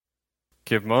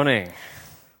Good morning.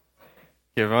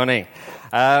 Good morning.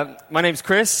 My name's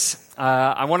Chris.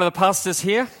 I'm one of the pastors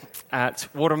here at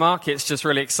Watermark. It's just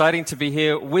really exciting to be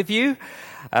here with you.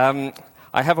 I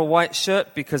have a white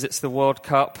shirt because it's the World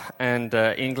Cup and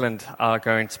England are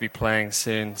going to be playing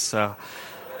soon. So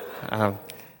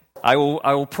I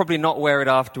will probably not wear it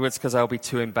afterwards because I'll be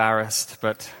too embarrassed.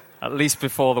 But at least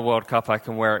before the World Cup, I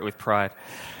can wear it with pride.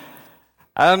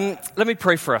 Let me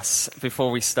pray for us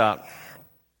before we start.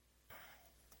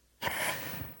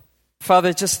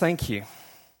 Father, just thank you.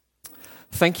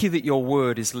 Thank you that your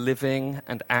word is living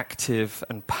and active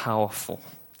and powerful.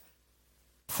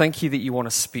 Thank you that you want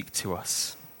to speak to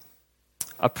us.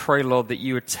 I pray, Lord, that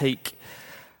you would take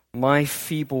my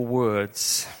feeble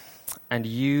words and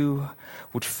you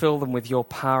would fill them with your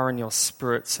power and your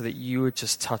spirit so that you would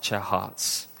just touch our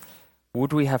hearts.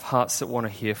 Would we have hearts that want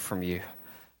to hear from you,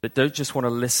 that don't just want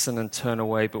to listen and turn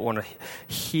away, but want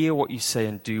to hear what you say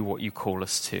and do what you call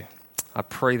us to? I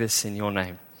pray this in your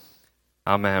name.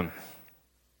 Amen.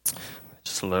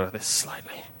 Just lower this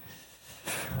slightly.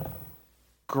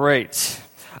 Great.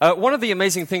 One of the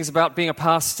amazing things about being a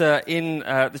pastor in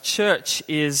the church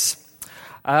is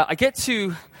I get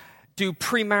to do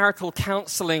premarital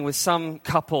counseling with some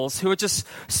couples who are just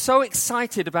so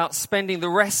excited about spending the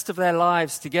rest of their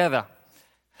lives together.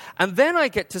 And then I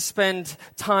get to spend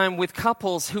time with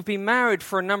couples who've been married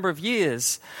for a number of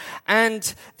years. And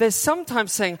they're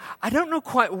sometimes saying, I don't know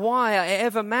quite why I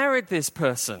ever married this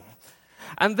person.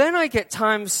 And then I get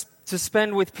times to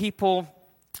spend with people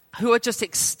who are just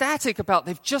ecstatic about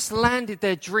they've just landed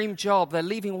their dream job. They're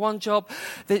leaving one job.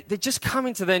 They're just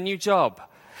coming to their new job.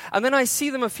 And then I see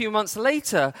them a few months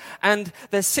later, and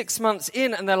they're 6 months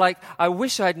in, and they're like, I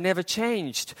wish I'd never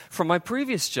changed from my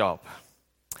previous job.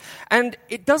 And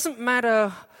it doesn't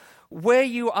matter where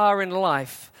you are in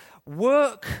life,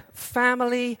 work,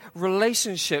 family,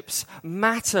 relationships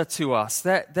matter to us.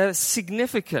 They're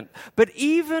significant. But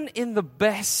even in the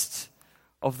best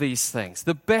of these things,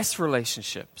 the best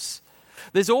relationships,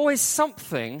 there's always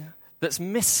something that's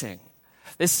missing.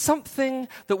 There's something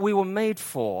that we were made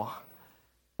for,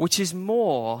 which is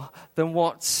more than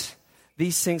what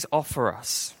these things offer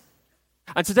us.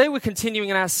 And today we're continuing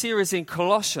in our series in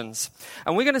Colossians,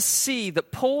 and we're going to see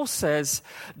that Paul says,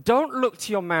 don't look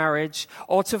to your marriage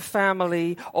or to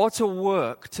family or to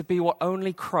work to be what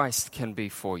only Christ can be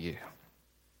for you.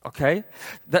 Okay?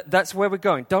 That's where we're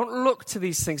going. Don't look to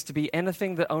these things to be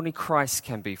anything that only Christ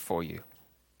can be for you.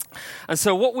 And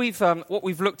so what we've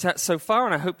looked at so far,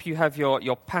 and I hope you have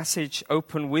your passage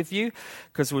open with you,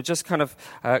 because we'll just kind of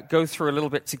go through a little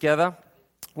bit together.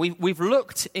 We've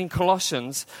looked in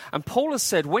Colossians, and Paul has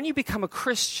said, when you become a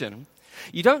Christian,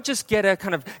 you don't just get a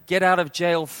kind of get out of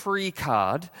jail free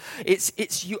card.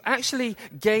 It's you actually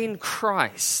gain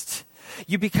Christ.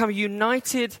 You become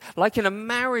united, like in a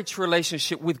marriage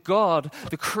relationship with God,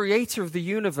 the creator of the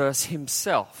universe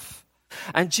himself.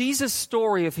 And Jesus'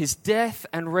 story of his death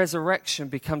and resurrection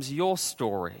becomes your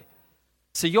story.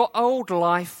 So your old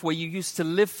life, where you used to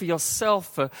live for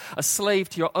yourself, a slave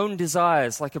to your own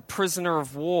desires, like a prisoner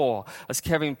of war, as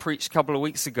Kevin preached a couple of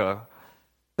weeks ago,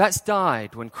 that's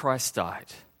died when Christ died.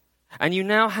 And you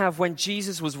now have, when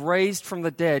Jesus was raised from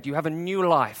the dead, you have a new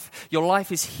life. Your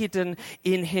life is hidden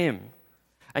in him,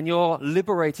 and you're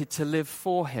liberated to live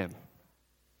for him.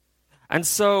 And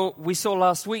so we saw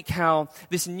last week how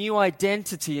this new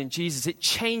identity in Jesus, it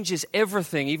changes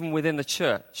everything, even within the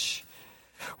church.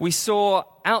 We saw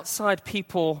outside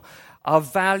people are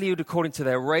valued according to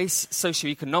their race,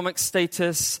 socioeconomic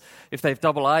status, if they have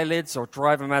double eyelids or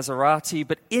drive a Maserati.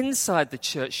 But inside the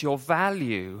church, your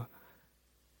value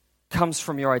comes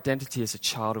from your identity as a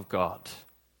child of God,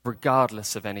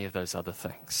 regardless of any of those other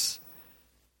things.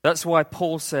 That's why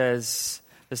Paul says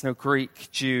there's no Greek,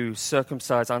 Jew,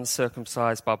 circumcised,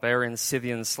 uncircumcised, barbarian,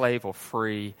 Scythian, slave, or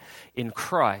free. In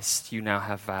Christ, you now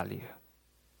have value.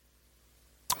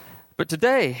 But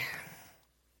today,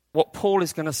 what Paul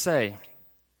is going to say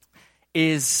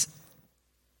is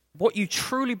what you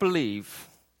truly believe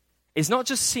is not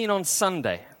just seen on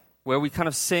Sunday, where we kind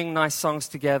of sing nice songs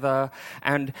together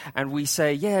and we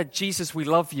say, yeah, Jesus, we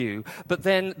love you. But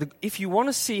then if you want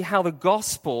to see how the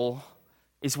gospel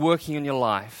is working in your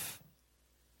life,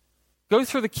 go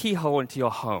through the keyhole into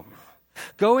your home.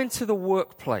 Go into the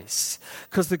workplace,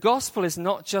 because the gospel is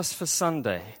not just for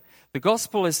Sunday. The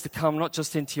gospel is to come not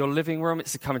just into your living room,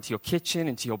 it's to come into your kitchen,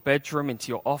 into your bedroom, into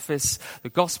your office. The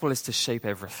gospel is to shape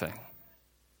everything.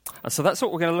 And so that's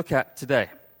what we're going to look at today.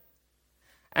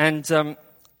 And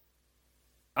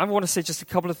I want to say just a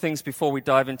couple of things before we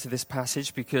dive into this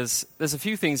passage, because there's a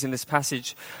few things in this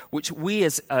passage which we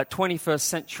as 21st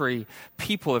century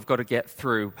people have got to get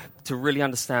through to really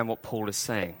understand what Paul is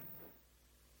saying.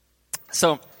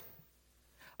 So,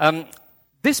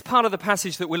 this part of the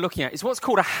passage that we're looking at is what's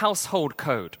called a household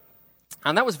code.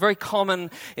 And that was very common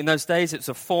in those days. It's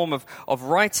a form of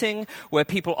writing where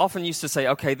people often used to say,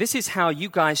 okay, this is how you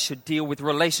guys should deal with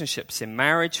relationships in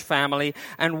marriage, family,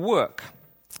 and work.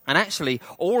 And actually,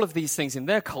 all of these things in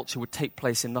their culture would take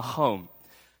place in the home.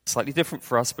 Slightly different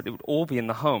for us, but it would all be in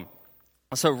the home.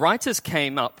 So writers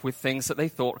came up with things that they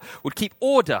thought would keep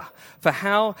order for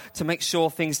how to make sure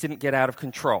things didn't get out of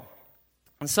control.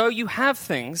 And so you have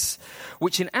things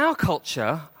which in our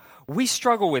culture we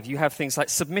struggle with. You have things like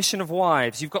submission of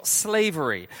wives. You've got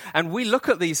slavery. And we look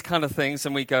at these kind of things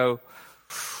and we go,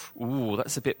 ooh,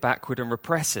 that's a bit backward and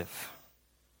repressive.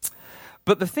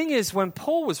 But the thing is, when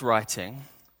Paul was writing,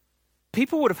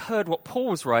 people would have heard what Paul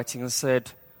was writing and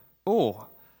said, oh,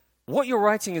 what you're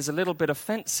writing is a little bit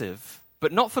offensive,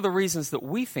 but not for the reasons that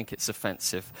we think it's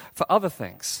offensive, for other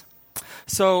things.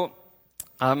 So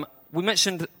we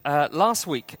mentioned last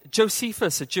week,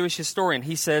 Josephus, a Jewish historian,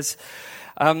 he says,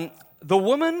 the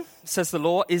woman, says the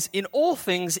law, is in all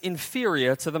things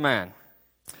inferior to the man.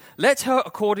 Let her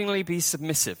accordingly be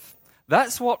submissive.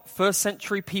 That's what first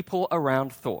century people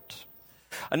around thought.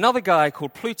 Another guy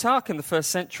called Plutarch in the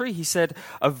first century, he said,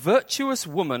 a virtuous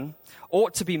woman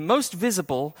ought to be most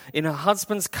visible in her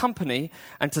husband's company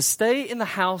and to stay in the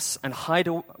house and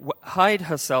hide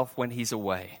herself when he's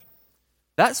away.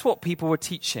 That's what people were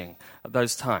teaching at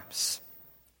those times.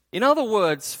 In other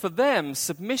words, for them,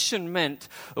 submission meant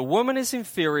a woman is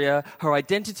inferior, her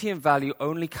identity and value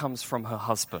only comes from her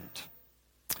husband.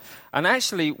 And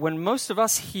actually, when most of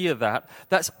us hear that,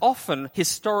 that's often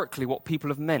historically what people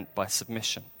have meant by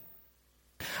submission.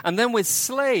 And then with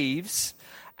slaves,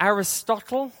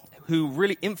 Aristotle, who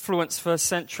really influenced first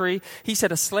century, he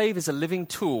said a slave is a living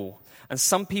tool, and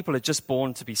some people are just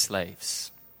born to be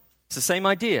slaves. It's the same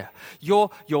idea. Your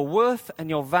worth and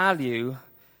your value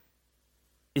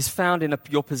is found in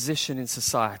your position in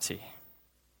society.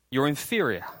 You're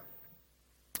inferior.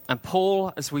 And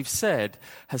Paul, as we've said,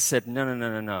 has said,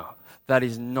 no. That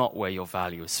is not where your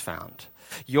value is found.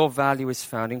 Your value is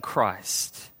found in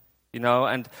Christ.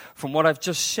 And from what I've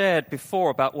just shared before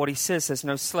about what he says, there's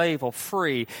no slave or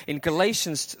free. In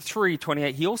Galatians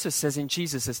 3:28, he also says in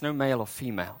Jesus, there's no male or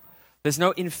female. There's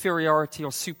no inferiority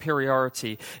or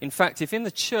superiority. In fact, if in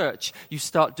the church you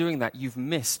start doing that, you've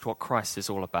missed what Christ is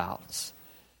all about.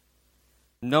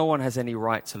 No one has any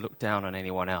right to look down on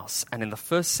anyone else. And in the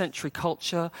first century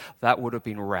culture, that would have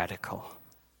been radical.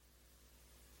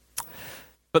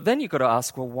 But then you've got to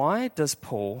ask, well, why does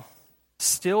Paul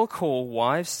still call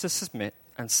wives to submit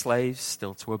and slaves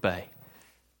still to obey?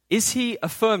 Is he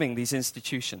affirming these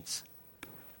institutions?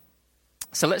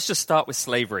 So let's just start with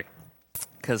slavery.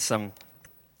 Because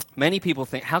many people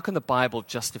think, how can the Bible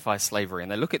justify slavery?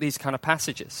 And they look at these kind of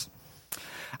passages.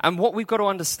 And what we've got to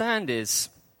understand is,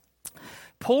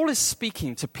 Paul is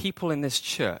speaking to people in this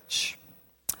church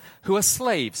who are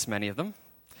slaves, many of them.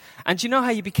 And do you know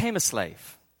how you became a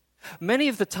slave? Many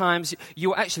of the times you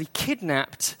were actually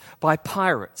kidnapped by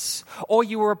pirates, or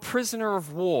you were a prisoner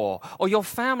of war, or your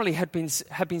family had been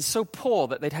so poor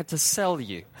that they'd had to sell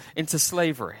you into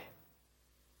slavery.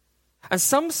 And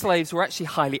some slaves were actually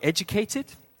highly educated.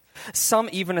 Some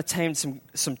even attained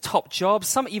some top jobs.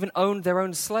 Some even owned their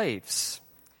own slaves.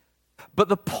 But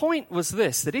the point was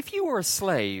this, that if you were a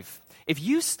slave, if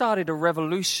you started a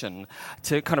revolution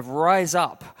to kind of rise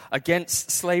up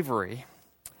against slavery,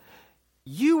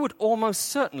 you would almost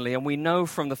certainly, and we know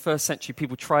from the first century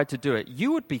people tried to do it,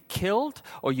 you would be killed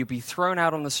or you'd be thrown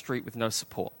out on the street with no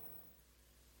support.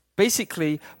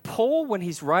 Basically, Paul, when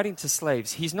he's writing to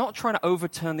slaves, he's not trying to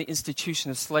overturn the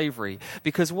institution of slavery,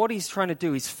 because what he's trying to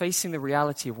do is facing the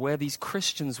reality of where these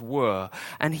Christians were,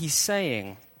 and he's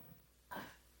saying,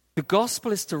 the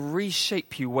gospel is to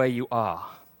reshape you where you are.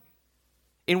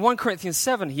 In 1 Corinthians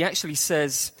 7, he actually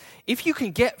says, if you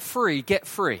can get free, get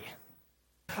free.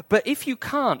 But if you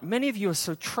can't, many of you are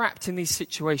so trapped in these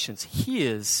situations,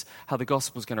 here's how the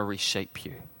gospel is going to reshape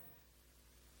you.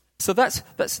 So that's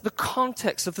the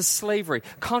context of the slavery,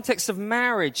 context of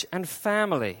marriage and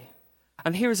family.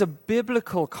 And here is a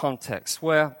biblical context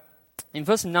where in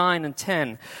verse 9 and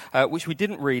 10, which we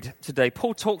didn't read today,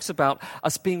 Paul talks about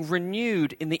us being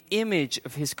renewed in the image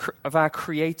of our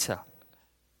Creator.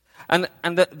 And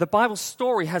the Bible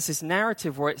story has this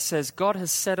narrative where it says God has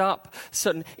set up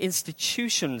certain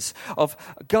institutions of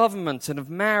government and of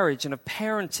marriage and of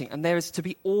parenting, and there is to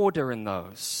be order in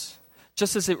those,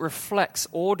 just as it reflects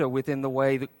order within the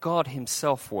way that God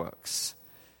himself works.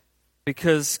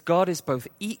 Because God is both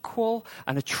equal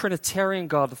and a Trinitarian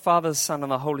God, the Father, the Son,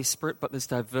 and the Holy Spirit, but there's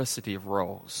diversity of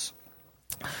roles.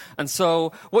 And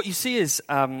so what you see is,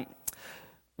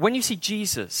 when you see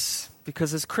Jesus,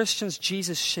 because as Christians,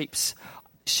 Jesus shapes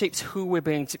who we're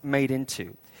being made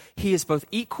into. He is both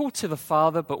equal to the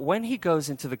Father, but when he goes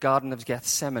into the Garden of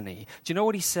Gethsemane, do you know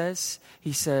what he says?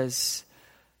 He says,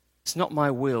 "It's not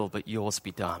my will, but yours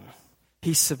be done."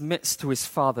 He submits to his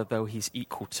Father, though he's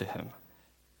equal to him.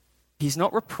 He's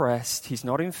not repressed, he's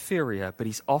not inferior, but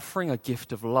he's offering a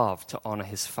gift of love to honor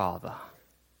his Father.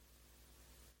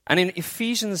 And in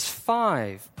Ephesians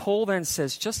 5, Paul then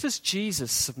says, just as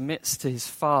Jesus submits to his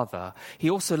Father, he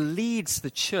also leads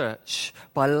the church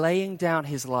by laying down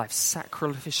his life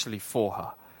sacrificially for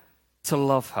her, to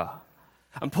love her.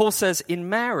 And Paul says, in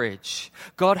marriage,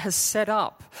 God has set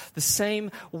up the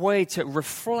same way to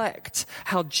reflect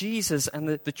how Jesus and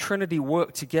the Trinity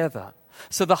work together.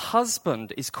 So the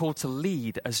husband is called to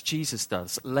lead as Jesus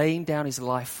does, laying down his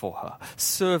life for her,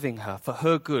 serving her for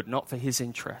her good, not for his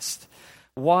interest.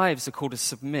 Wives are called to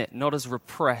submit, not as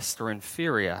repressed or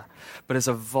inferior, but as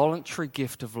a voluntary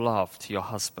gift of love to your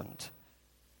husband.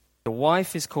 The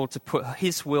wife is called to put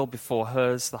his will before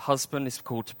hers. The husband is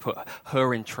called to put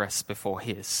her interests before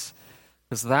his.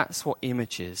 Because that's what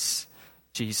images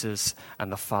Jesus and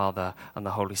the Father and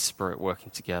the Holy Spirit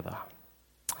working together.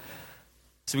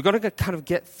 So we've got to kind of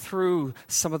get through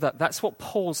some of that. That's what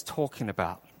Paul's talking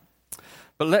about.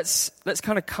 But let's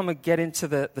kind of come and get into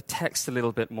the text a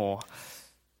little bit more.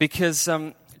 Because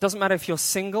it doesn't matter if you're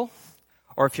single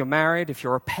or if you're married, if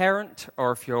you're a parent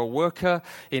or if you're a worker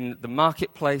in the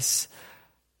marketplace,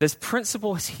 there's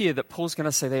principles here that Paul's going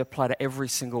to say they apply to every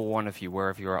single one of you,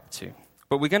 wherever you're up to.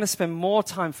 But we're going to spend more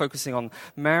time focusing on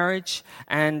marriage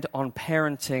and on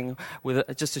parenting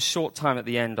with just a short time at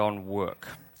the end on work.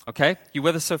 Okay? You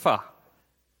with us so far?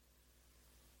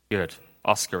 Good.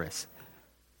 Oscar is.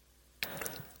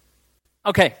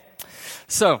 Okay.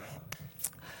 So,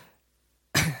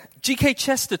 G.K.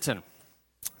 Chesterton,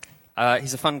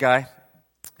 he's a fun guy.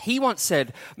 He once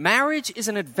said, marriage is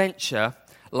an adventure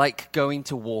like going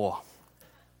to war.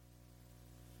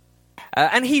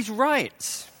 And he's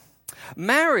right.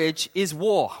 Marriage is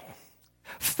war.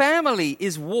 Family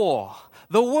is war.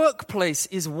 The workplace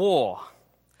is war.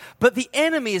 But the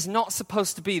enemy is not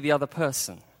supposed to be the other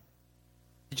person.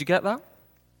 Did you get that?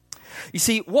 You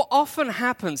see, what often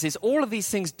happens is all of these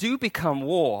things do become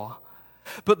war.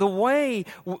 But the way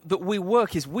that we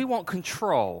work is we want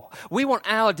control. We want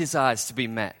our desires to be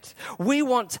met. We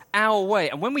want our way.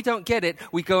 And when we don't get it,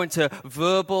 we go into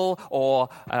verbal or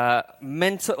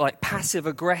mental, like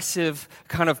passive-aggressive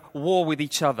kind of war with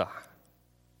each other.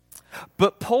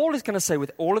 But Paul is going to say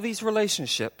with all of these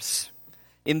relationships,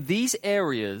 in these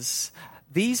areas,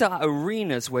 these are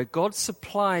arenas where God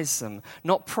supplies them,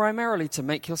 not primarily to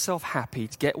make yourself happy,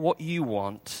 to get what you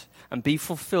want, and be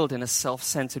fulfilled in a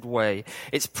self-centered way.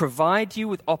 It's provide you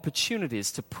with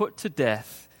opportunities to put to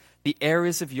death the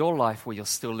areas of your life where you're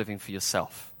still living for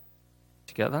yourself.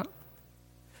 Do you get that?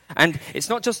 And it's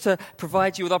not just to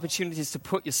provide you with opportunities to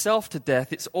put yourself to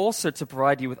death, it's also to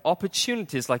provide you with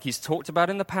opportunities, like he's talked about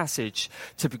in the passage,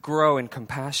 to grow in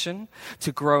compassion,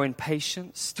 to grow in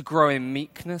patience, to grow in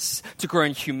meekness, to grow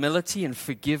in humility and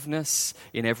forgiveness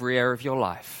in every area of your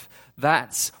life.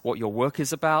 That's what your work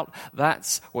is about.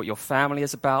 That's what your family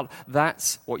is about.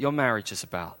 That's what your marriage is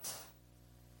about.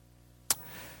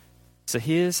 So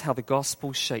here's how the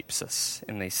gospel shapes us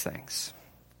in these things.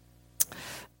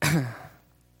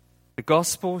 The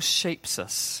gospel shapes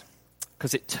us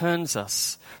because it turns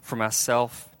us from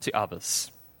ourselves to others.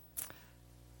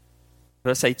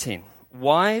 Verse 18.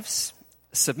 Wives,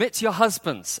 submit to your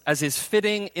husbands as is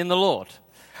fitting in the Lord.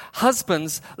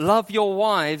 Husbands, love your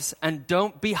wives and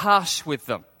don't be harsh with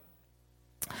them.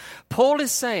 Paul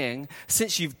is saying,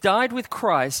 since you've died with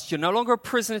Christ, you're no longer a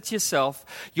prisoner to yourself,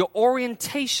 your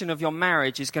orientation of your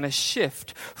marriage is going to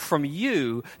shift from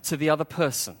you to the other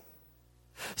person.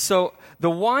 So the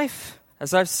wife,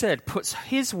 as I've said, puts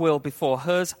his will before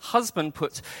hers, husband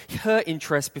puts her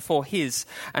interest before his,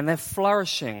 and they're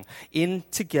flourishing in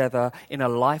together in a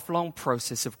lifelong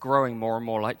process of growing more and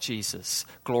more like Jesus,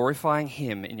 glorifying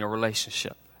him in your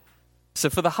relationship.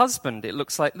 So for the husband, it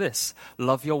looks like this: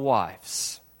 love your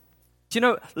wives. Do you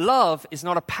know, love is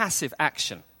not a passive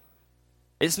action.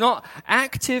 It's not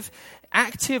active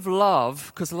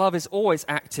love, because love is always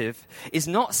active, is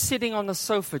not sitting on the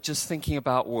sofa just thinking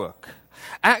about work.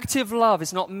 Active love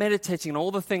is not meditating on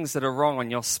all the things that are wrong on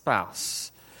your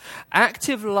spouse.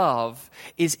 Active love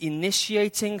is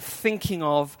initiating, thinking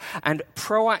of, and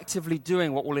proactively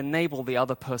doing what will enable the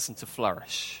other person to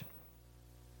flourish.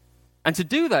 And to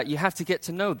do that, you have to get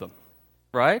to know them.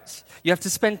 right? You have to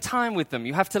spend time with them.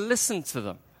 You have to listen to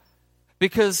them.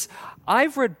 Because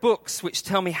I've read books which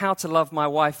tell me how to love my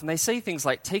wife, and they say things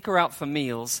like, take her out for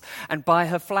meals and buy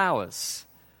her flowers.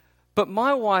 But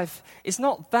my wife is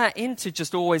not that into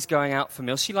just always going out for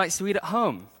meals. She likes to eat at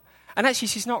home. And actually,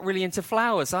 she's not really into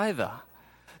flowers either.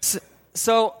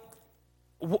 So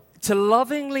to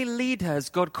lovingly lead her as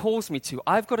God calls me to,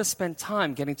 I've got to spend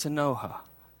time getting to know her.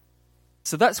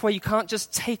 So that's why you can't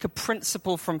just take a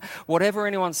principle from whatever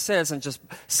anyone says and just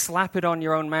slap it on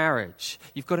your own marriage.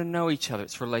 You've got to know each other.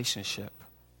 It's relationship.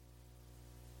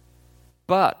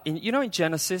 But, in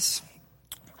Genesis,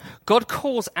 God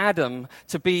calls Adam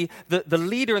to be the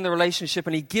leader in the relationship,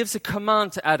 and he gives a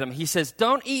command to Adam. He says,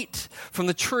 don't eat from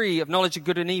the tree of knowledge of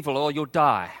good and evil or you'll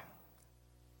die.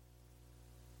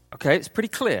 Okay, it's pretty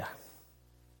clear.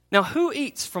 Now, who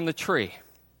eats from the tree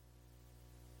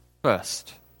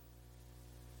first?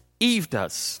 Eve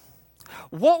does.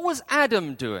 What was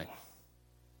Adam doing?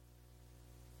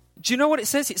 Do you know what it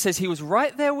says? It says he was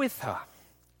right there with her.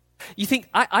 You think,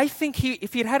 I think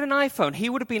if he'd had an iPhone, he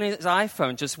would have been in his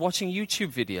iPhone just watching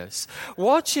YouTube videos,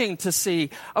 watching to see,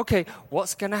 okay,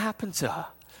 what's going to happen to her?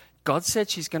 God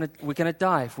said we're going to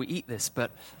die if we eat this,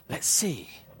 but let's see.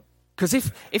 Because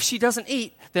if she doesn't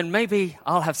eat, then maybe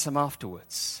I'll have some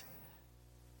afterwards.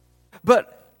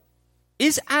 But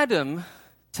is Adam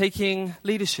taking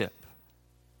leadership?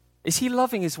 Is he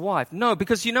loving his wife? No,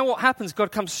 because you know what happens?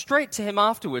 God comes straight to him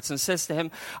afterwards and says to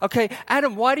him, okay,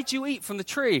 Adam, why did you eat from the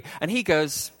tree? And he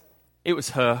goes, it was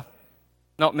her,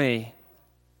 not me.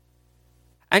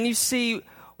 And you see,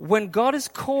 when God has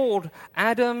called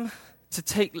Adam to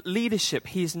take leadership,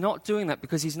 he's not doing that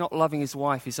because he's not loving his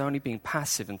wife. He's only being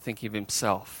passive and thinking of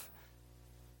himself.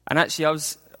 And actually, I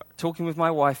was talking with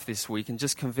my wife this week and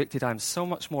just convicted I'm so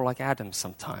much more like Adam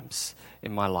sometimes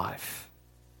in my life.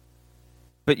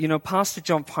 But, Pastor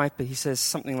John Piper, he says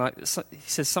something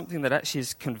that actually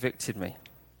has convicted me.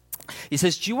 He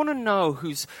says, do you want to know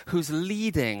who's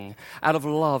leading out of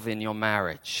love in your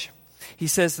marriage? He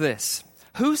says this,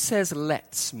 who says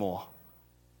let's more?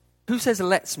 Who says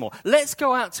let's more? Let's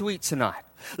go out to eat tonight.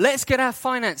 Let's get our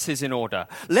finances in order.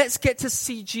 Let's get to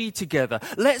CG together.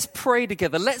 Let's pray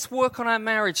together. Let's work on our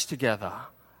marriage together.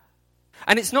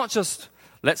 And it's not just,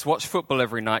 let's watch football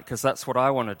every night because that's what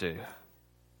I want to do.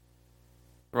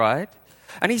 Right?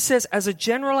 And he says, as a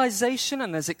generalization,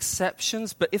 and there's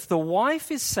exceptions, but if the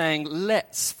wife is saying,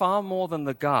 let's far more than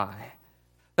the guy,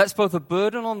 that's both a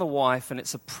burden on the wife and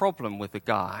it's a problem with the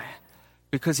guy.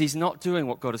 Because he's not doing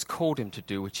what God has called him to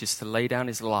do, which is to lay down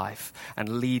his life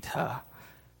and lead her,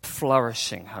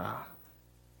 flourishing her.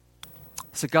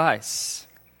 So guys,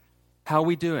 how are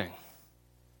we doing?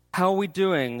 How are we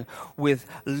doing with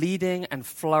leading and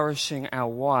flourishing our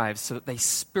wives so that they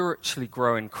spiritually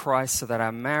grow in Christ, so that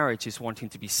our marriage is wanting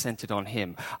to be centered on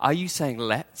him? Are you saying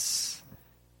let's?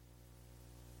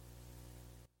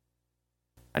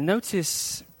 And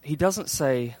notice he doesn't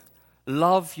say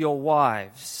love your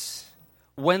wives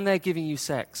when they're giving you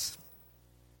sex.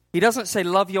 He doesn't say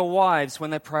love your wives when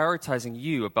they're prioritizing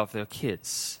you above their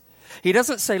kids. He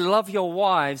doesn't say love your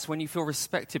wives when you feel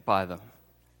respected by them.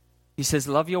 He says,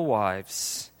 love your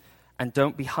wives and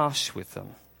don't be harsh with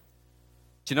them.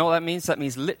 Do you know what that means? That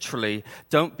means literally,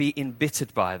 don't be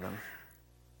embittered by them.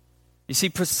 You see,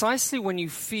 precisely when you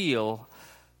feel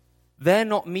they're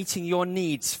not meeting your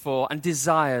needs for and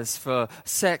desires for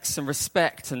sex and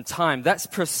respect and time, that's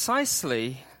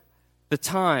precisely the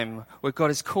time where God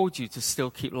has called you to still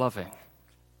keep loving.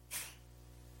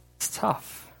 It's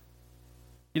tough.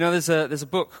 There's a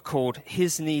book called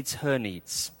His Needs, Her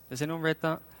Needs. Has anyone read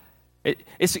that?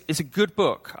 It's a good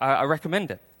book. I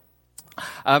recommend it.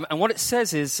 And what it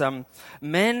says is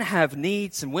men have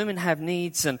needs and women have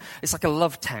needs, and it's like a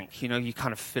love tank. You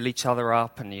kind of fill each other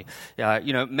up, and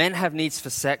men have needs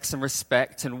for sex and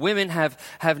respect, and women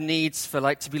have needs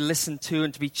for to be listened to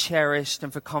and to be cherished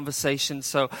and for conversation.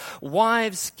 So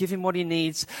wives, give him what he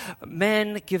needs.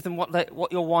 Men, give them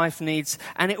what your wife needs,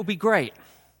 and it will be great.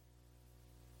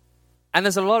 And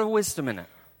there's a lot of wisdom in it.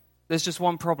 There's just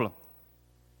one problem.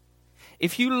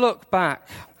 If you look back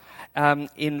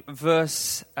in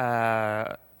verse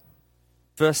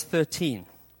 13,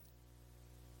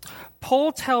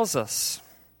 Paul tells us,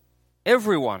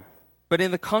 everyone, but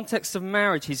in the context of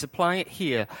marriage, he's applying it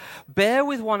here, bear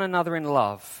with one another in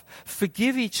love,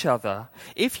 forgive each other.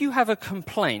 If you have a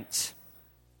complaint,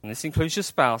 and this includes your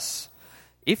spouse,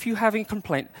 if you have a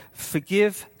complaint,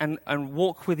 forgive and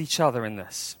walk with each other in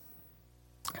this.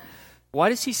 Why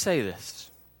does he say this?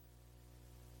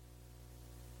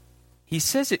 He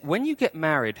says it, when you get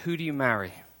married, who do you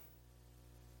marry?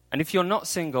 And if you're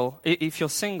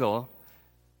single,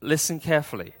 listen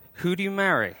carefully. who do you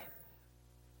marry?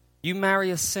 You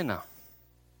marry a sinner,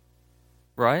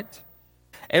 right?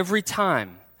 Every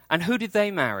time. And who did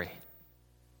they marry?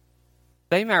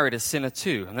 They married a sinner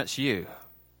too, and that's you.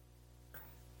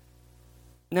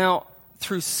 Now,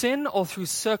 through sin or through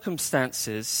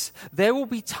circumstances, there will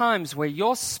be times where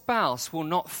your spouse will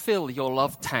not fill your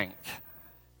love tank,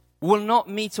 will not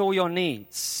meet all your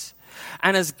needs.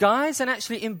 And as guys, and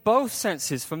actually in both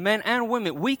senses, for men and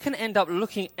women, we can end up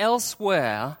looking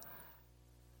elsewhere,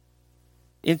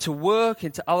 into work,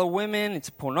 into other women,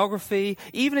 into pornography,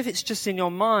 even if it's just in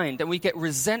your mind, and we get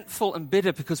resentful and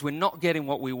bitter because we're not getting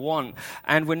what we want.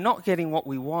 And we're not getting what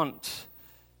we want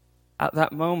at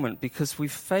that moment because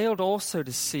we've failed also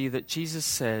to see that Jesus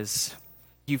says,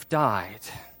 you've died,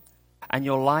 and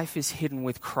your life is hidden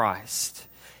with Christ.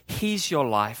 He's your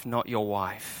life, not your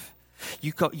wife.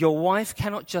 Your wife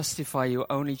cannot justify you,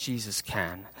 only Jesus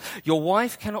can. Your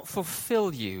wife cannot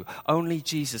fulfill you, only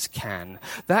Jesus can.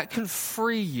 That can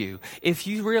free you if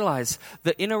you realize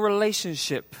that in a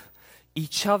relationship,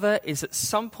 each other is at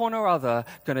some point or other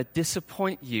going to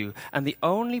disappoint you, and the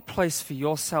only place for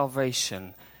your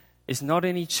salvation is not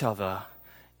in each other,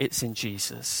 it's in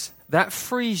Jesus. That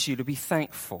frees you to be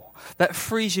thankful. That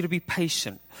frees you to be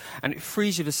patient. And it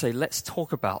frees you to say, let's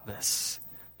talk about this.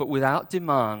 But without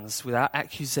demands, without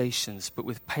accusations, but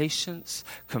with patience,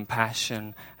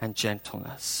 compassion, and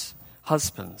gentleness.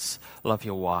 Husbands, love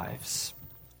your wives.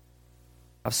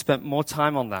 I've spent more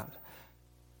time on that.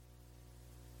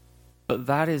 But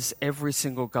that is every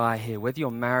single guy here. Whether you're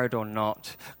married or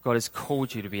not, God has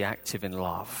called you to be active in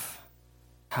love.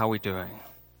 How are we doing?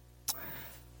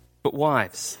 But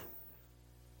wives,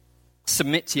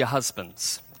 submit to your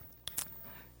husbands.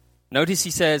 Notice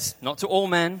he says, not to all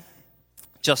men,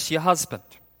 just to your husband.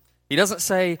 He doesn't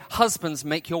say, husbands,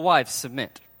 make your wives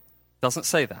submit. Doesn't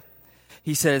say that.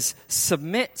 He says,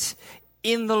 submit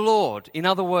in the Lord. In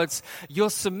other words,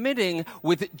 you're submitting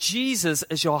with Jesus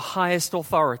as your highest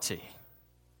authority.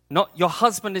 Not your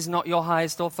husband is not your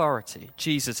highest authority.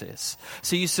 Jesus is.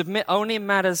 So you submit only in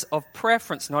matters of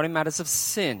preference, not in matters of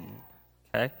sin.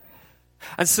 Okay?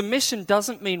 And submission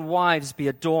doesn't mean wives be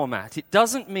a doormat. It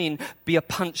doesn't mean be a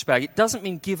punch bag. It doesn't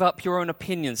mean give up your own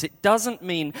opinions. It doesn't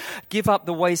mean give up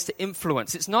the ways to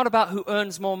influence. It's not about who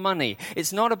earns more money.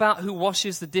 It's not about who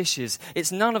washes the dishes.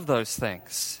 It's none of those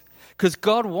things. Because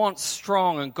God wants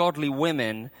strong and godly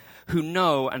women who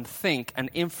know and think and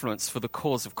influence for the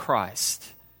cause of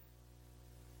Christ.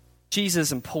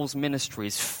 Jesus and Paul's ministry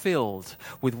is filled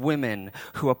with women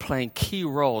who are playing key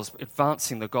roles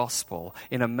advancing the gospel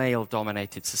in a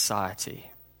male-dominated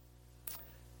society.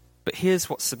 But here's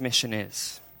what submission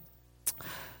is.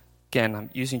 Again, I'm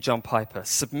using John Piper.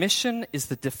 Submission is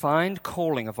the defined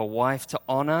calling of a wife to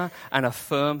honor and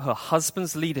affirm her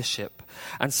husband's leadership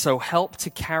and so help to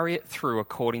carry it through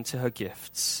according to her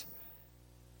gifts.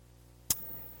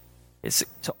 It's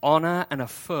to honor and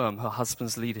affirm her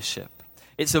husband's leadership.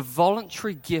 It's a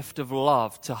voluntary gift of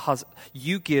love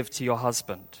you give to your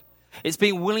husband. It's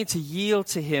being willing to yield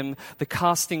to him the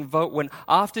casting vote when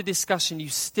after discussion you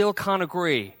still can't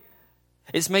agree.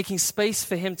 It's making space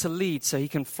for him to lead so he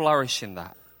can flourish in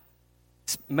that.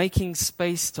 It's making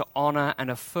space to honor and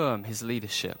affirm his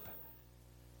leadership.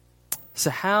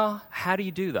 So how do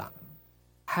you do that?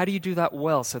 How do you do that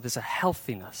well so there's a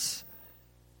healthiness?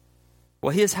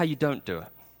 Well, here's how you don't do it,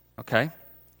 okay?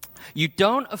 You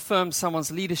don't affirm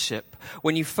someone's leadership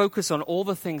when you focus on all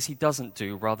the things he doesn't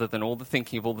do rather than all the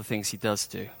thinking of all the things he does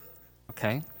do.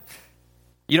 Okay?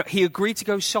 He agreed to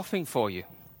go shopping for you.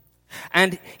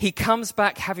 And he comes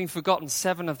back having forgotten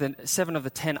 7 of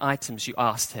the 10 items you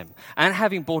asked him and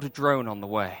having bought a drone on the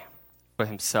way for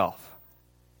himself.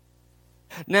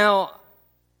 Now,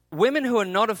 women who are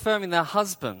not affirming their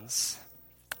husbands'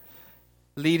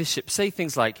 leadership say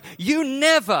things like, you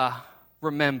never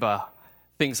remember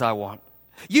things I want.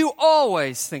 You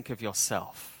always think of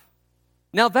yourself.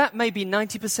 Now that may be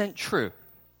 90% true,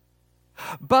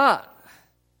 but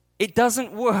it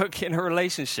doesn't work in a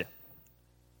relationship.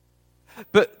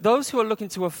 But those who are looking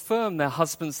to affirm their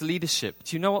husband's leadership,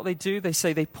 do you know what they do?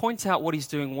 They point out what he's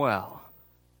doing well.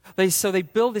 So they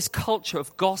build this culture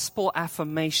of gospel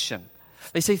affirmation.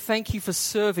 They say, thank you for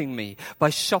serving me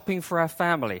by shopping for our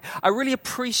family. I really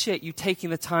appreciate you taking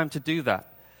the time to do that.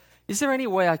 Is there any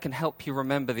way I can help you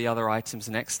remember the other items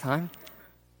next time?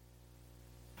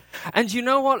 And you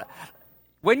know what?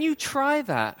 When you try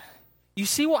that, you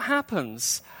see what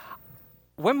happens.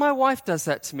 When my wife does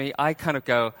that to me, I kind of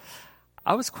go,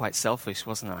 I was quite selfish,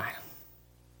 wasn't I?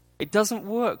 It doesn't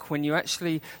work when you're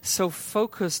actually so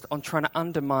focused on trying to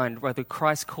undermine whether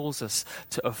Christ calls us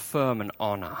to affirm and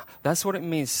honor. That's what it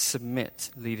means to submit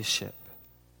leadership.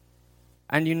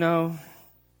 And you know,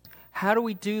 how do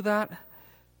we do that?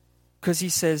 Because he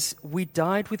says, we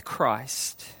died with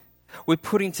Christ. We're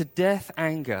putting to death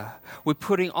anger. We're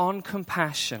putting on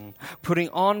compassion, putting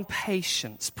on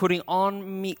patience, putting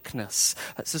on meekness.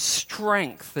 That's a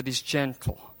strength that is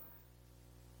gentle.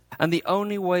 And the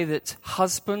only way that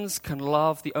husbands can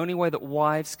love, the only way that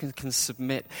wives can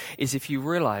submit is if you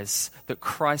realize that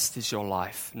Christ is your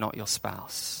life, not your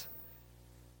spouse.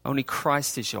 Only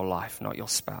Christ is your life, not your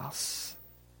spouse.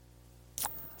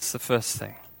 That's the first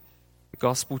thing. The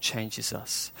gospel changes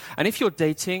us. And if you're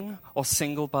dating or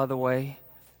single, by the way,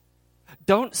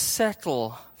 don't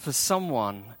settle for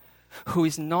someone who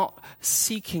is not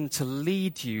seeking to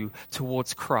lead you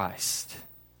towards Christ.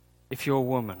 If you're a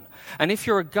woman. And if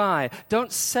you're a guy,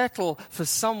 don't settle for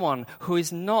someone who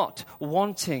is not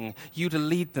wanting you to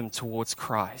lead them towards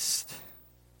Christ.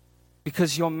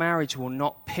 Because your marriage will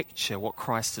not picture what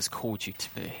Christ has called you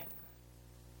to be.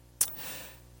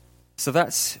 So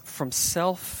that's from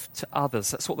self to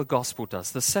others. That's what the gospel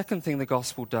does. The second thing the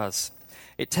gospel does,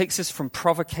 it takes us from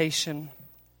provocation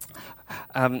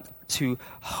to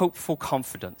hopeful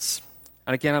confidence.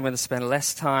 And again, I'm going to spend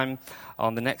less time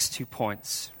on the next 2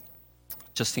 points,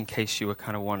 just in case you were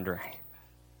kind of wondering.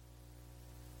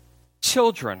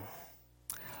 Children,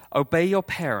 obey your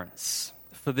parents,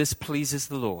 for this pleases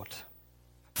the Lord.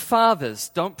 Fathers,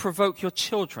 don't provoke your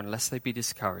children, lest they be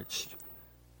discouraged.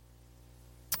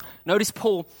 Notice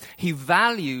Paul, he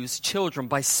values children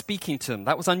by speaking to them.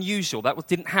 That was unusual. That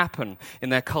didn't happen in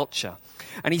their culture.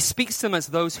 And he speaks to them as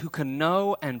those who can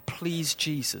know and please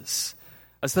Jesus,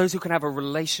 as those who can have a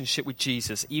relationship with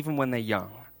Jesus, even when they're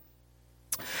young.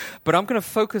 But I'm going to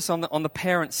focus on the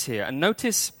parents here. And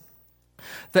notice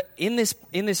that in this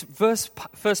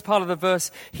first part of the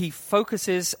verse, he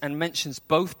focuses and mentions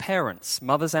both parents,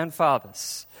 mothers and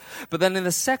fathers. But then in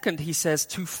the second, he says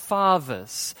to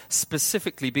fathers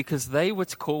specifically because they were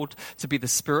called to be the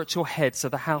spiritual heads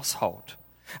of the household.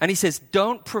 And he says,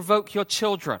 don't provoke your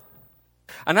children.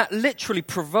 And that literally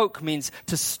provoke means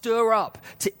to stir up,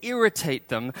 to irritate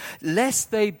them,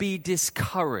 lest they be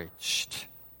discouraged.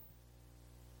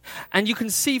 And you can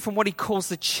see from what he calls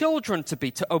the children to be,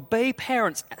 to obey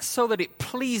parents so that it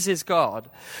pleases God,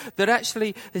 that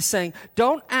actually they're saying,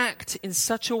 don't act in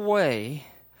such a way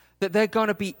that they're going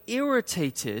to be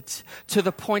irritated to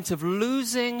the point of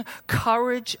losing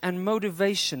courage and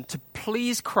motivation to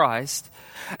please Christ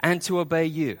and to obey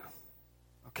you.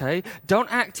 Okay?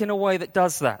 Don't act in a way that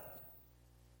does that.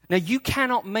 Now, you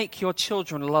cannot make your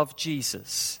children love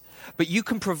Jesus, but you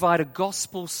can provide a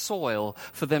gospel soil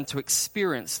for them to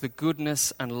experience the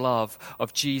goodness and love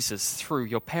of Jesus through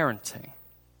your parenting.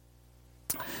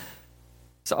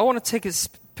 So I want to take a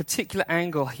particular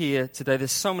angle here today.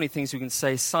 There's so many things we can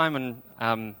say. Simon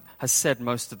has said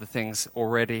most of the things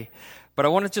already. But I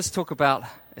want to just talk about,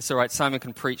 it's all right, Simon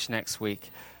can preach next week.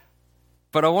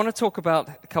 But I want to talk about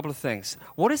a couple of things.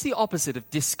 What is the opposite of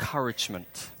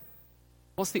discouragement?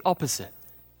 What's the opposite?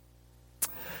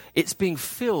 It's being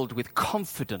filled with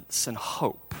confidence and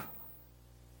hope.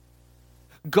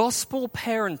 Gospel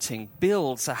parenting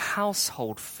builds a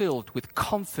household filled with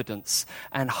confidence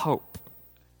and hope.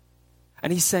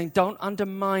 And he's saying, don't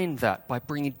undermine that by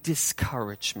bringing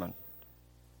discouragement.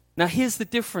 Now, here's the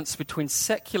difference between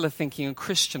secular thinking and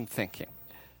Christian thinking.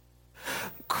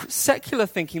 Secular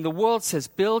thinking, the world says,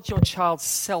 build your child's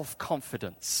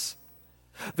self-confidence.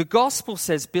 The gospel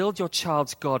says, build your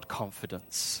child's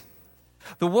God-confidence.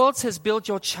 The world says, build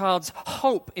your child's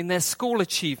hope in their school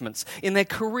achievements, in their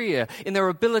career, in their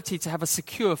ability to have a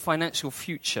secure financial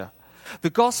future. The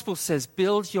gospel says,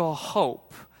 build your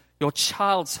hope, your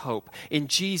child's hope, in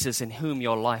Jesus, in whom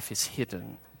your life is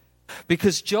hidden.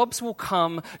 Because jobs will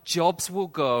come, jobs will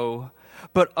go,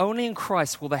 but only in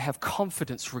Christ will they have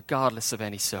confidence regardless of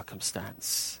any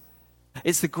circumstance.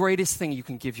 It's the greatest thing you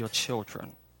can give your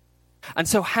children. And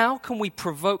so how can we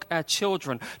provoke our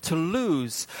children to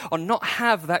lose or not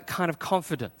have that kind of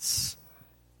confidence?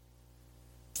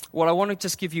 Well, I want to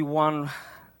just give you one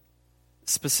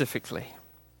specifically.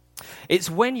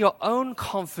 It's when your own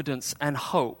confidence and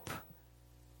hope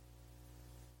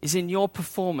is in your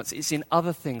performance, it's in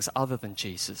other things other than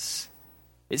Jesus.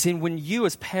 It's in when you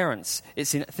as parents,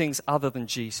 it's in things other than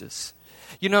Jesus.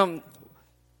 You know,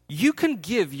 you can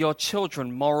give your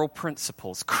children moral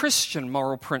principles, Christian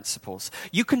moral principles.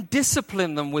 You can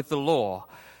discipline them with the law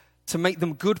to make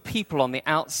them good people on the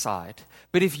outside.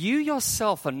 But if you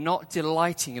yourself are not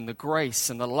delighting in the grace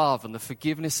and the love and the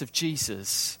forgiveness of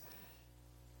Jesus,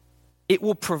 it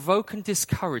will provoke and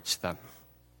discourage them.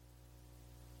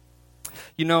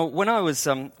 You know, when I was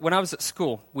at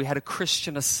school, we had a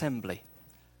Christian assembly.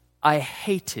 I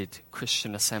hated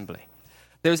Christian assembly.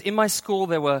 In my school,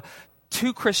 there were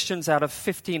 2 Christians out of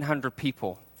 1,500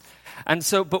 people. And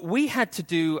so, but we had to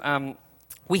do,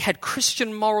 we had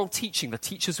Christian moral teaching. The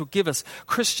teachers would give us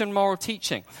Christian moral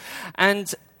teaching.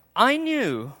 And I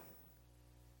knew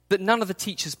that none of the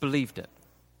teachers believed it.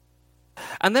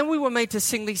 And then we were made to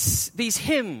sing these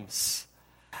hymns.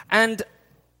 And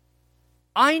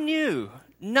I knew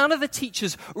none of the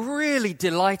teachers really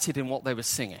delighted in what they were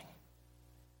singing.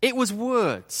 It was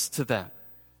words to them.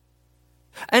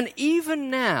 And even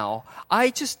now, I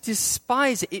just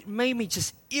despise it. It made me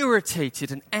just irritated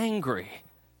and angry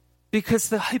because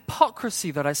the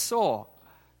hypocrisy that I saw.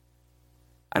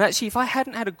 And actually, if I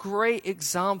hadn't had a great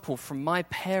example from my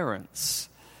parents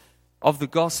of the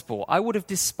gospel, I would have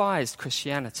despised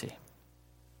Christianity.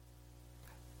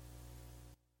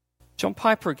 John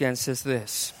Piper again says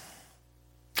this: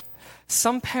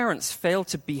 some parents fail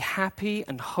to be happy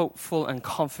and hopeful and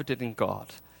confident in God.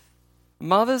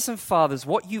 Mothers and fathers,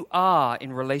 what you are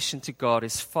in relation to God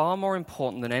is far more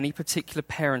important than any particular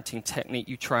parenting technique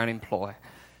you try and employ.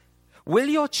 Will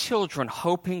your children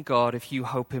hope in God if you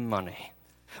hope in money?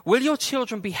 Will your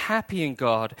children be happy in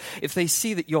God if they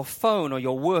see that your phone or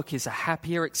your work is a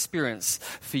happier experience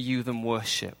for you than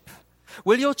worship?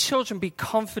 Will your children be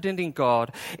confident in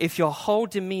God if your whole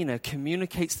demeanor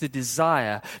communicates the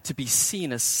desire to be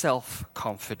seen as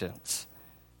self-confident?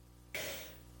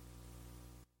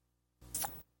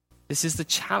 This is the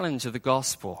challenge of the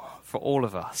gospel for all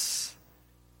of us.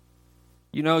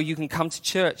 You know, you can come to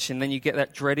church and then you get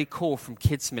that dreaded call from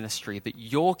kids ministry that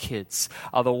your kids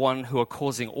are the one who are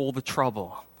causing all the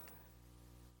trouble.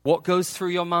 What goes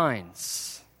through your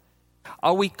minds?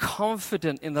 Are we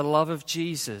confident in the love of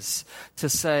Jesus to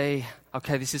say,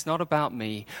 okay, this is not about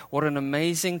me. What an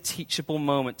amazing teachable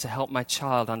moment to help my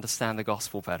child understand the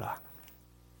gospel better.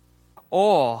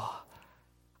 Or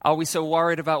are we so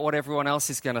worried about what everyone else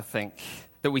is going to think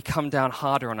that we come down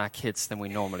harder on our kids than we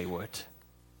normally would?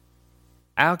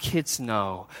 Our kids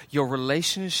know your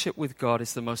relationship with God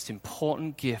is the most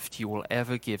important gift you will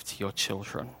ever give to your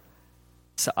children.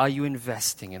 So are you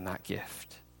investing in that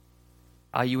gift?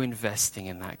 Are you investing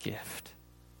in that gift?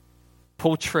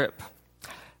 Paul Tripp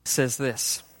says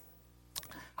this: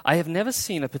 I have never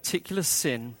seen a particular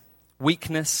sin,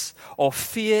 weakness, or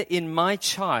fear in my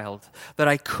child that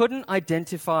I couldn't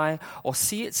identify or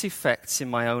see its effects in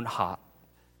my own heart.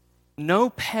 No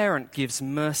parent gives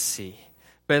mercy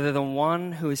better than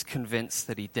one who is convinced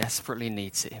that he desperately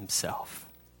needs it himself.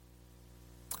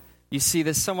 You see,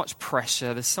 there's so much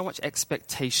pressure, there's so much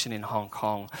expectation in Hong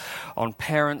Kong on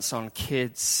parents, on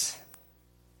kids.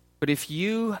 But if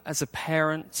you, as a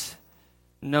parent,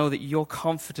 know that your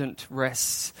confidence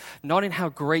rests not in how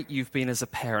great you've been as a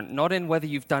parent, not in whether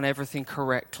you've done everything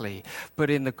correctly, but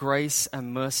in the grace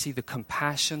and mercy, the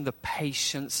compassion, the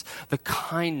patience, the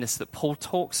kindness that Paul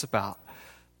talks about,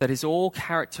 that is all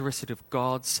characteristic of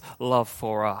God's love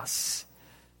for us.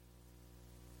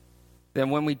 Then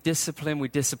when we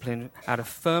discipline out of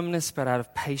firmness, but out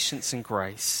of patience and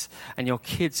grace. And your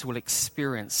kids will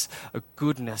experience a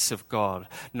goodness of God,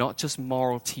 not just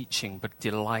moral teaching, but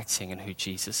delighting in who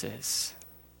Jesus is.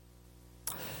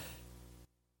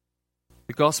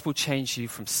 The gospel changes you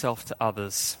from self to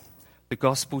others. The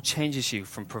gospel changes you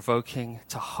from provoking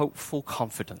to hopeful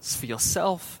confidence for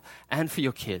yourself and for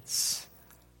your kids.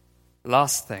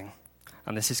 Last thing,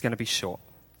 and this is going to be short.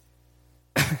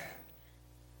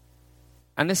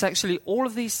 And this actually, all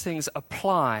of these things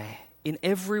apply in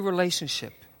every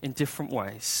relationship in different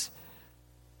ways.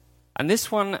 And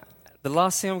this one, the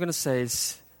last thing I'm going to say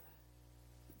is,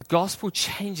 the gospel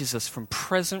changes us from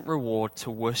present reward to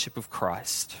worship of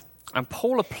Christ. And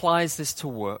Paul applies this to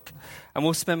work. And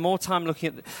we'll spend more time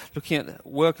looking at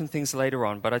work and things later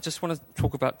on, but I just want to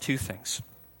talk about 2 things.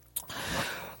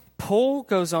 Paul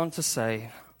goes on to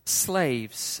say,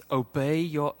 slaves, obey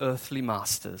your earthly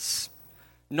masters.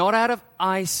 Not out of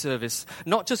eye service,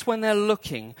 not just when they're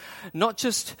looking, not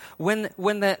just when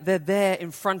they're there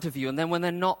in front of you, and then when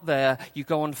they're not there, you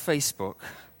go on Facebook.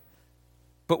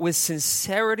 But with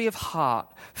sincerity of heart,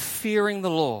 fearing the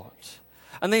Lord.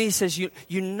 And then he says,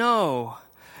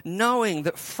 knowing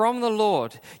that from the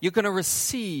Lord, you're going to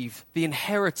receive the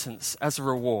inheritance as a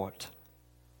reward.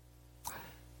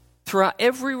 Throughout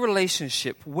every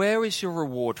relationship, where is your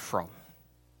reward from?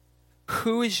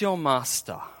 Who is your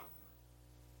master?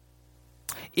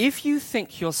 If you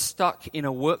think you're stuck in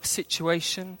a work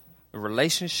situation, a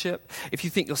relationship, if you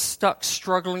think you're stuck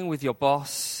struggling with your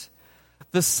boss,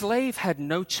 the slave had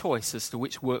no choice as to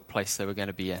which workplace they were going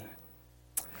to be in.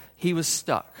 He was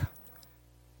stuck.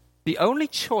 The only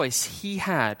choice he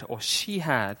had or she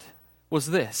had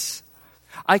was this: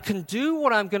 I can do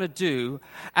what I'm going to do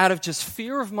out of just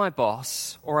fear of my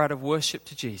boss or out of worship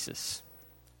to Jesus.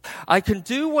 I can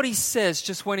do what he says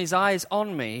just when his eye is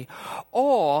on me,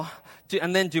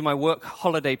 and then do my work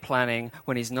holiday planning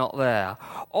when he's not there.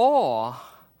 Or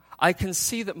I can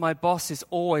see that my boss is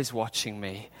always watching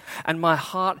me, and my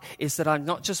heart is that I'm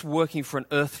not just working for an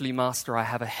earthly master, I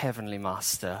have a heavenly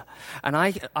master. And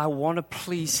I want to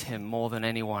please him more than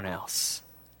anyone else.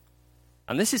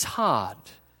 And this is hard,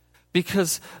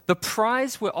 because the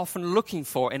prize we're often looking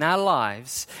for in our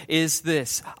lives is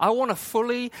this. I want a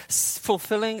fully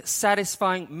fulfilling,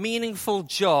 satisfying, meaningful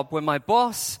job where my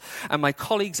boss and my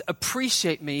colleagues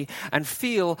appreciate me and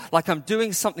feel like I'm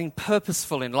doing something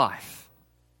purposeful in life.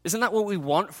 Isn't that what we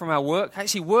want from our work?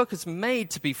 Actually, work is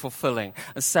made to be fulfilling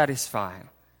and satisfying.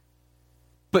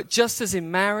 But just as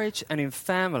in marriage and in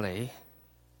family,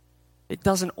 it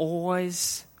doesn't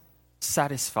always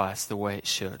satisfy us the way it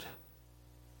should.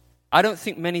 I don't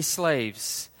think many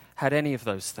slaves had any of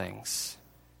those things.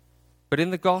 But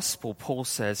in the gospel, Paul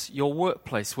says, your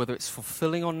workplace, whether it's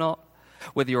fulfilling or not,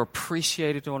 whether you're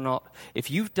appreciated or not,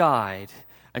 if you've died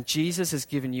and Jesus has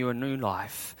given you a new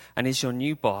life and is your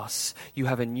new boss, you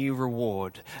have a new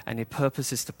reward, and your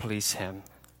purpose is to please him.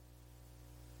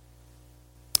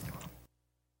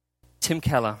 Tim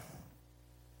Keller,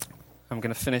 I'm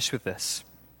going to finish with this,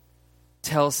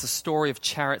 tells the story of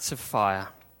Chariots of Fire,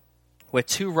 where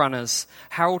two runners,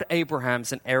 Harold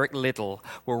Abrahams and Eric Liddell,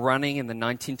 were running in the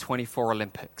 1924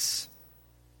 Olympics.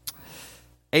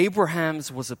 Abrahams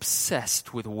was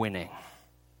obsessed with winning.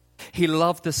 He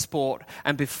loved the sport,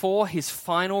 and before his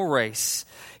final race,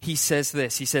 he says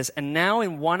this. He says, and now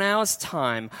in 1 hour's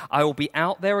time, I will be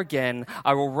out there again.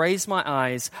 I will raise my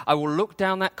eyes. I will look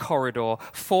down that corridor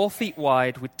 4 feet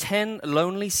wide with 10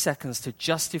 lonely seconds to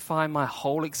justify my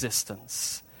whole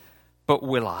existence. But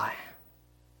will I?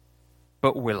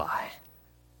 But will I?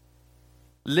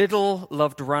 Liddell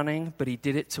loved running, but he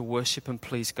did it to worship and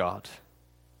please God.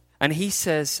 And he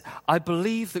says, I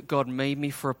believe that God made me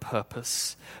for a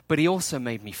purpose, but he also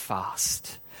made me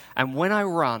fast. And when I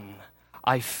run,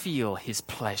 I feel his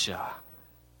pleasure.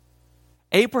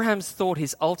 Abraham thought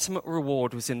his ultimate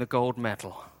reward was in the gold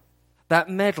medal. That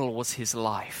medal was his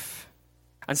life.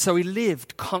 And so he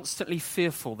lived constantly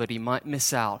fearful that he might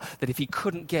miss out, that if he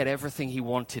couldn't get everything he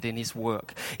wanted in his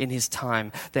work, in his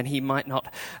time, then he might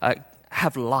not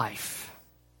have life.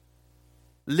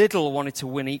 Liddell wanted to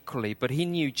win equally, but he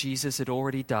knew Jesus had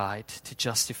already died to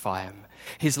justify him.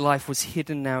 His life was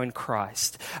hidden now in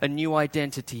Christ. A new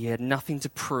identity. He had nothing to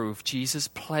prove. Jesus'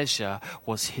 pleasure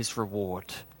was his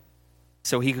reward.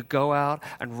 So he could go out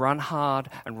and run hard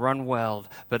and run well,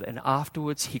 but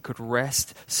afterwards he could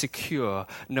rest secure,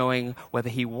 knowing whether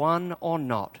he won or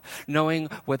not, knowing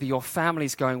whether your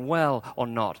family's going well or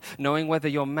not, knowing whether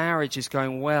your marriage is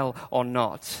going well or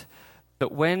not.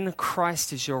 That when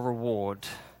Christ is your reward,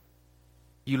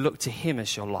 you look to him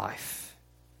as your life.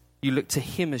 You look to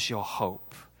him as your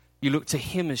hope. You look to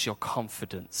him as your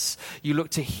confidence. You look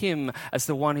to him as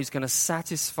the one who's going to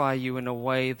satisfy you in a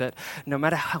way that no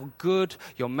matter how good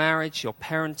your marriage, your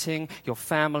parenting, your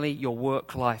family, your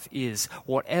work life is,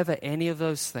 whatever any of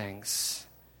those things,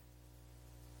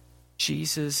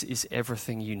 Jesus is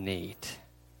everything you need.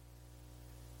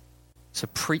 So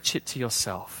preach it to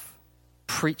yourself.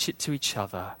 Preach it to each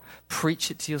other.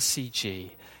 Preach it to your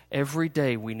CG. Every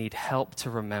day we need help to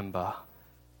remember.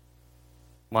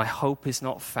 My hope is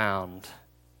not found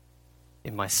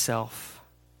in myself.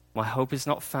 My hope is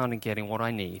not found in getting what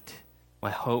I need.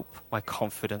 My hope, my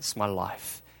confidence, my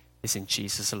life is in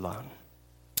Jesus alone.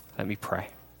 Let me pray.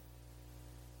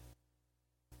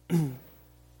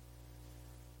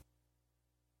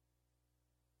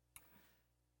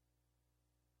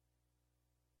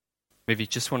 Maybe you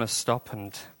just want to stop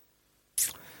and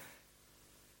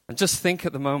just think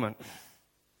at the moment.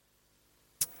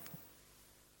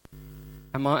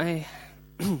 Am I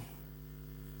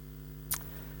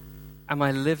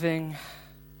living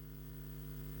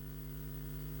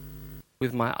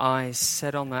with my eyes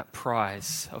set on that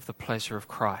prize of the pleasure of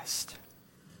Christ?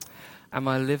 Am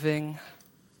I living,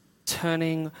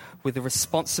 turning with the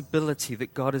responsibility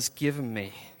that God has given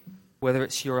me, whether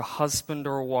it's you're a husband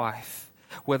or a wife,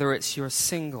 whether it's you're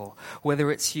single,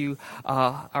 whether it's you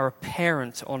are a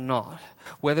parent or not,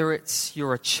 whether it's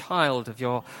you're a child of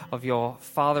your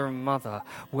father and mother,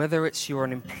 whether it's you're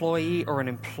an employee or an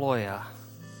employer.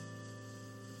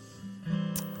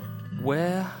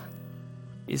 Where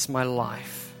is my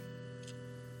life?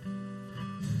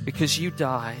 Because you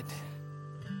died,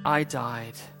 I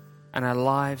died, and our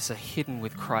lives are hidden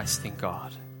with Christ in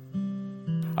God.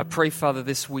 I pray, Father,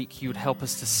 this week you would help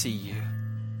us to see you.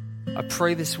 I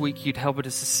pray this week you'd help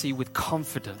us to see with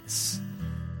confidence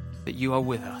that you are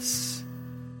with us,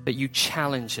 that you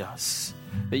challenge us,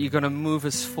 that you're going to move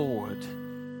us forward.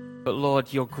 But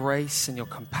Lord, your grace and your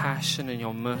compassion and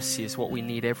your mercy is what we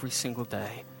need every single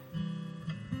day.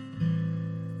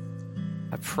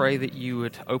 I pray that you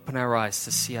would open our eyes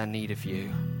to see our need of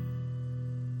you.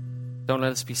 Don't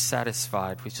let us be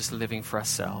satisfied with just living for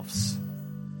ourselves,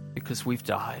 because we've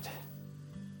died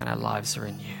and our lives are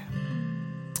in you.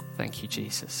 Thank you,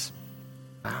 Jesus.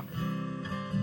 Amen.